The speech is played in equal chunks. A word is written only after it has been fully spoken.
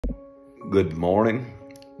Good morning,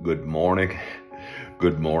 good morning,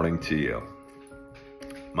 good morning to you.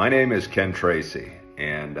 My name is Ken Tracy,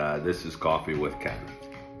 and this is Coffee with Ken.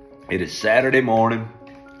 It is Saturday morning,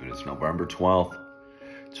 and it's November 12th.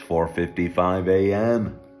 It's 4:55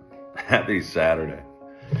 a.m. Happy Saturday.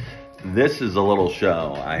 This is a little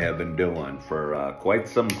show I have been doing for quite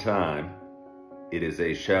some time. It is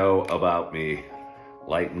a show about me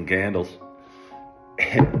lighting candles.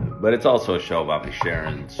 But it's also a show about me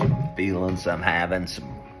sharing some feelings I'm having, some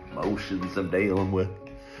emotions I'm dealing with,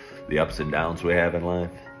 the ups and downs we have in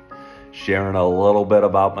life. Sharing a little bit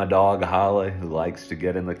about my dog, Holly, who likes to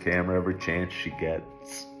get in the camera every chance she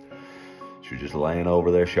gets. She's just laying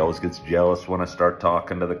over there. She always gets jealous when I start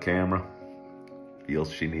talking to the camera.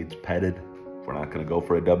 Feels she needs petted. If we're not going to go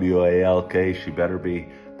for a WALK, she better be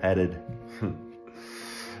petted.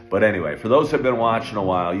 But anyway, for those who have been watching a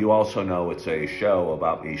while, you also know it's a show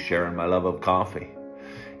about me sharing my love of coffee.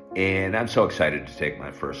 And I'm so excited to take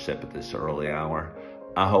my first sip at this early hour.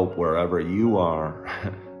 I hope wherever you are,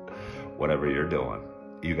 whatever you're doing,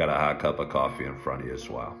 you got a hot cup of coffee in front of you as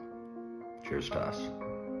well. Cheers to us.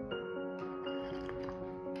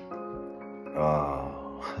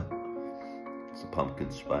 Oh, it's a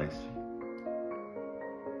pumpkin spice.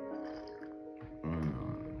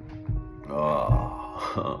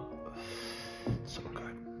 Oh, so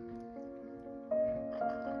good.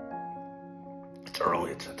 It's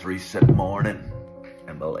early, it's a 3-sip morning.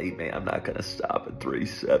 And believe me, I'm not gonna stop at 3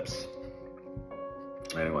 sips.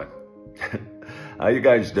 Anyway, how you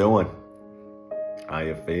guys doing? How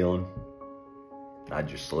you feeling? How'd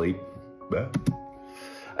you sleep?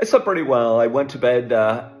 I slept pretty well. I went to bed,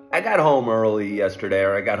 I got home early yesterday,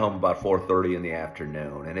 or I got home about 4:30 in the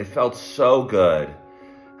afternoon, and it felt so good.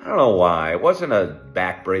 I don't know why. It wasn't a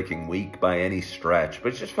back-breaking week by any stretch,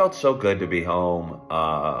 but it just felt so good to be home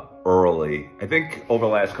early. I think over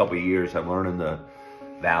the last couple of years, I'm learning the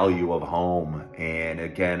value of home. And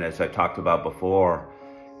again, as I talked about before,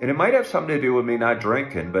 and it might have something to do with me not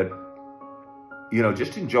drinking, but, you know,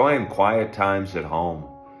 just enjoying quiet times at home.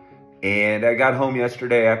 And I got home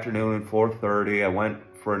yesterday afternoon at 4:30. I went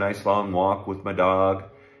for a nice long walk with my dog.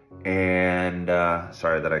 And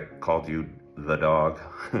sorry that I called you the dog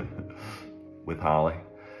with Holly.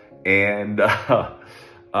 And,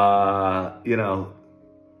 you know,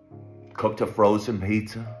 cooked a frozen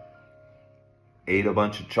pizza, ate a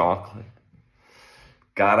bunch of chocolate,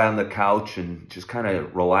 got on the couch and just kind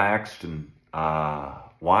of relaxed and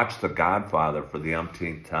watched The Godfather for the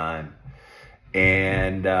umpteenth time.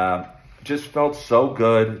 And just felt so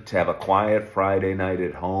good to have a quiet Friday night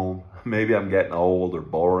at home. Maybe I'm getting old or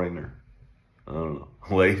boring or, I don't know,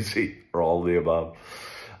 lazy or all of the above.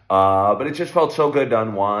 But it just felt so good to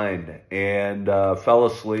unwind, and fell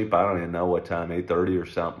asleep. I don't even know what time, 8:30 or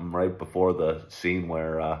something, right before the scene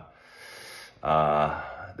where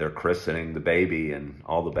they're christening the baby and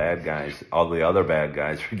all the bad guys, all the other bad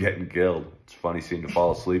guys are getting killed. It's a funny scene to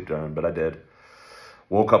fall asleep during, but I did.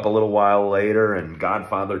 Woke up a little while later, and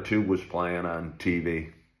Godfather 2 was playing on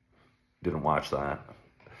TV. Didn't watch that.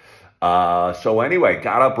 So anyway,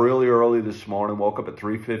 got up really early this morning, woke up at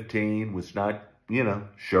 3:15, was not, you know,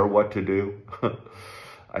 sure what to do.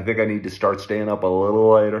 I think I need to start staying up a little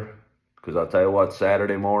later, because I'll tell you what,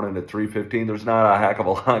 Saturday morning at 3:15, there's not a heck of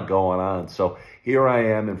a lot going on. So here I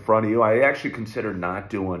am in front of you. I actually considered not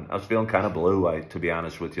doing, I was feeling kind of blue, to be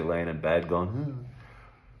honest with you, laying in bed going,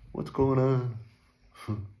 what's going on?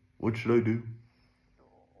 What should I do?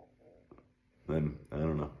 Then, I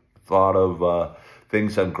don't know, thought of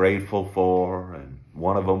things I'm grateful for, and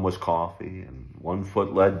one of them was coffee, and one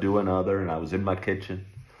foot led to another, and I was in my kitchen,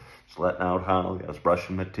 just letting out Holly. I was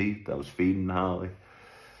brushing my teeth, I was feeding Holly,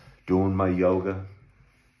 doing my yoga,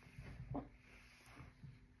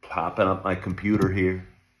 popping up my computer here,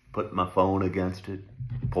 putting my phone against it,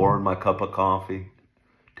 pouring my cup of coffee,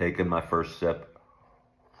 taking my first sip,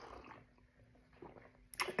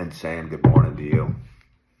 and saying good morning to you.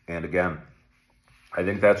 And again, I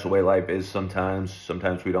think that's the way life is sometimes.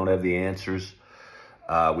 Sometimes we don't have the answers.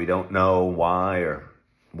 We don't know why or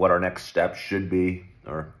what our next step should be,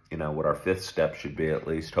 or, you know, what our 5th step should be at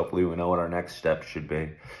least. Hopefully we know what our next step should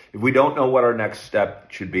be. If we don't know what our next step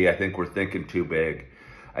should be, I think we're thinking too big.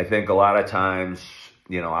 I think a lot of times,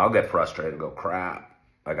 you know, I'll get frustrated and go, crap,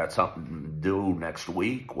 I got something to do next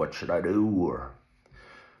week. What should I do? Or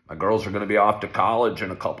my girls are going to be off to college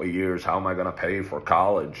in a couple of years. How am I going to pay for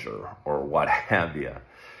college, or what have you?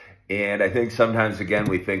 And I think sometimes, again,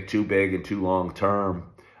 we think too big and too long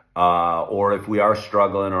term. Or if we are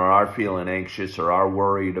struggling or are feeling anxious or are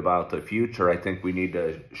worried about the future, I think we need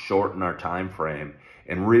to shorten our time frame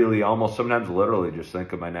and really almost sometimes literally just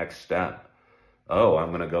think of my next step. oh, I'm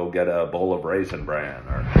going to go get a bowl of Raisin Bran,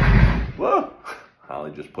 or, whoa,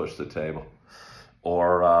 Holly just pushed the table.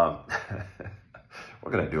 Or,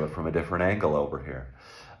 we're going to do it from a different angle over here.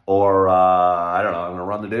 Or, I don't know, I'm going to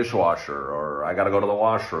run the dishwasher, or I got to go to the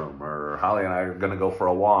washroom, or Holly and I are going to go for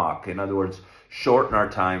a walk. In other words, shorten our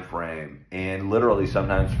time frame and literally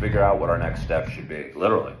sometimes figure out what our next step should be,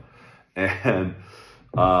 literally. And,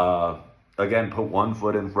 again, put one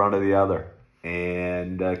foot in front of the other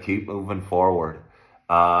and keep moving forward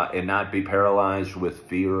and not be paralyzed with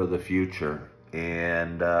fear of the future.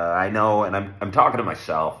 And I know, and I'm talking to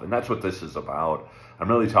myself, and that's what this is about. I'm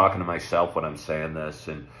really talking to myself when I'm saying this,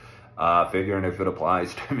 and figuring if it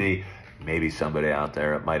applies to me, maybe somebody out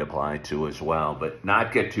there it might apply to as well. But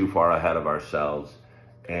not get too far ahead of ourselves,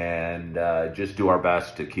 and just do our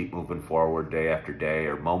best to keep moving forward day after day,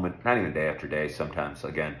 or moment, not even day after day, sometimes,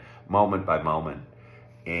 again, moment by moment.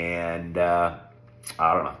 And I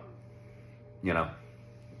don't know, you know,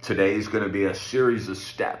 today's going to be a series of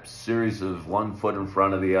steps, series of one foot in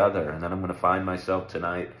front of the other. And then I'm going to find myself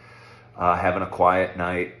tonight having a quiet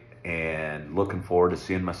night and looking forward to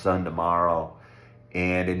seeing my son tomorrow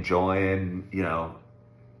and enjoying, you know,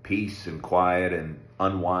 peace and quiet and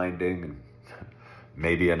unwinding and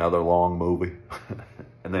maybe another long movie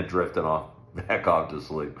and then drifting back off to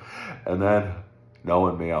sleep. And then,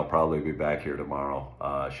 knowing me, I'll probably be back here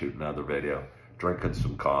tomorrow shooting another video, drinking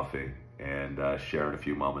some coffee, and sharing a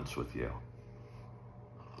few moments with you.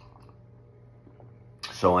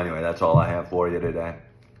 So anyway, that's all I have for you today.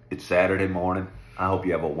 It's Saturday morning. I hope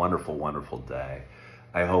you have a wonderful, wonderful day.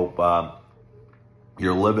 I hope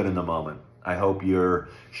you're living in the moment. I hope you're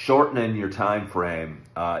shortening your time frame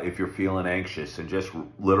if you're feeling anxious and just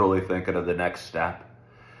literally thinking of the next step.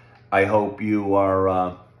 I hope you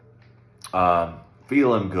are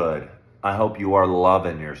feeling good. I hope you are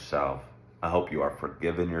loving yourself. I hope you are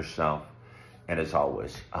forgiving yourself. And as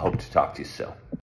always, I hope to talk to you soon.